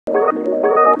What's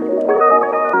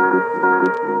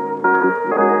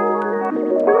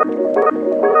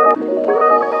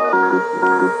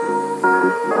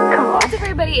up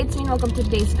everybody, it's me and welcome to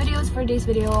today's videos. For today's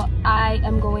video, I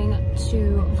am going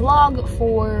to vlog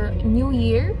for New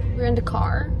Year. We're in the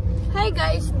car. Hi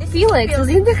guys, this Felix is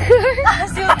in the car.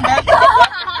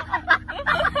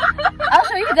 I'll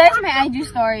show you guys my IG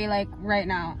story like right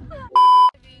now.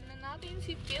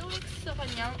 Si Felix sa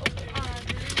kanyang upuan.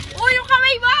 Oh, yung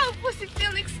kamay ba? Upo si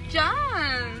Felix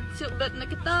dyan. Seatbelt na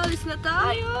kita. Alis na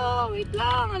tayo. Wait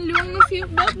lang. Ang liwang ng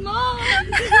seatbelt mo.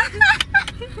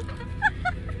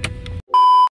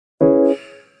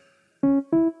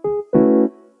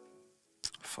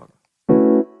 Fuck.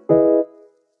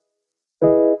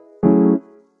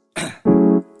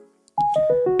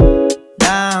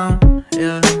 Down,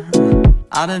 yeah.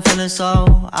 I've been feeling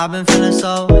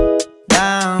so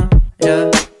down,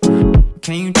 yeah.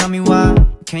 Can you tell me why?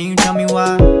 Can you tell me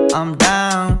why I'm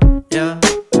down, yeah?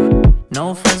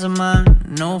 No friends of mine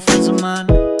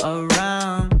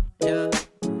around, yeah.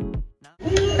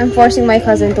 I'm forcing my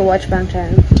cousin to watch Bang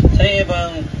Chan.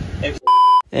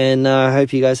 And I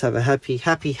hope you guys have a happy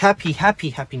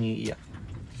new year.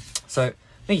 So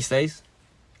thank you, Stays.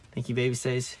 Thank you, baby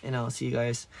Stays, and I'll see you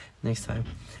guys next time.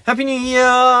 Happy New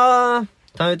Year!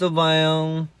 Tayo to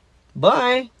bayang.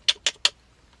 Bye!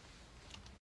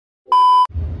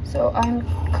 So I'm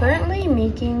currently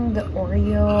making the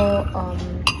Oreo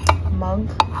mug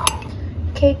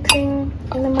cake thing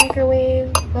in the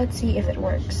microwave. Let's see if it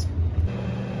works.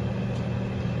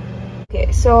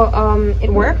 Okay, so it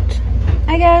worked,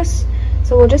 I guess.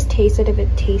 So we'll just taste it if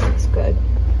it tastes good.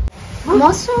 I'm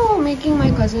also making my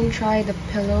cousin try the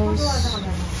pillows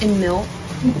in milk.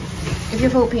 If you're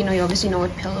Filipino, you obviously know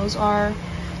what pillows are.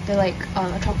 They're like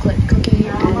a chocolate cookie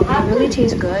and they really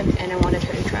taste good, and I wanted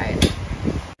her to try it.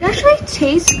 It actually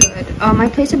tastes good. I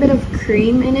placed a bit of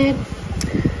cream in it,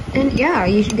 and yeah,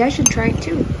 you guys should try it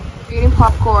too. We're eating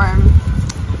popcorn,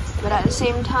 but at the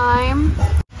same time,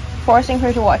 forcing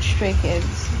her to watch Stray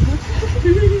Kids.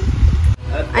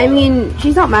 I mean,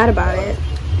 she's not mad about it.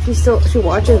 She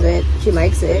watches it. She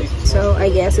likes it. So I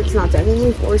guess it's not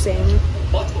technically forcing,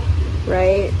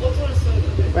 right?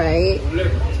 Right?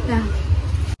 Yeah.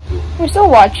 We're still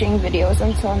watching videos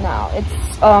until now. It's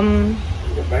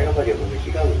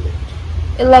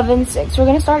 11:06. We're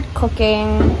gonna start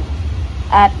cooking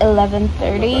at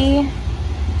 11:30,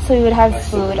 so we would have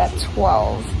food at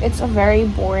 12. It's a very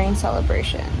boring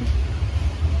celebration.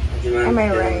 Am I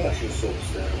right?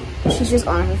 She's just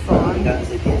on her phone.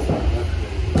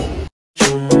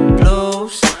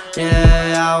 Blues,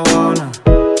 yeah, I wanna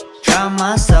drown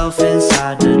myself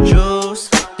inside the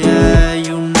juice. Yeah,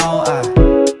 you know I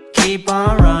keep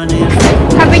on running.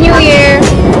 Happy New Year!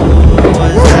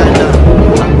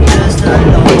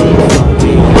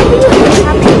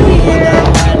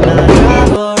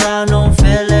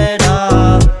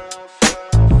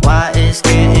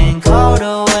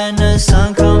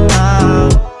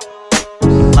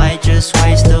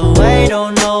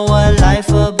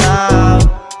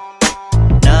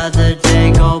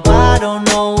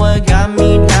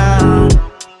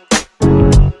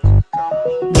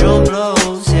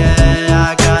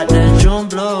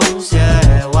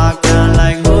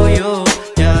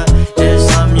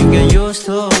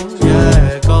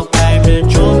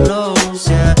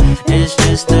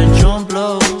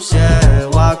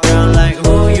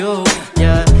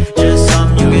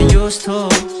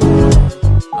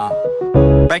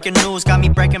 Breaking news got me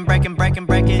breaking.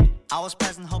 I was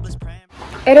present, hopeless, praying.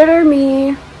 Editor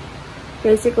me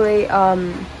basically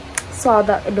saw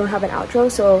that I don't have an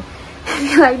outro, so if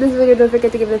you like this video, don't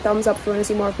forget to give it a thumbs up. If you want to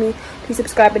see more of me, please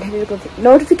subscribe and hit the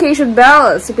notification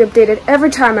bell to be updated every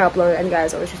time I upload. And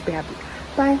guys, always just be happy.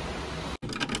 Bye.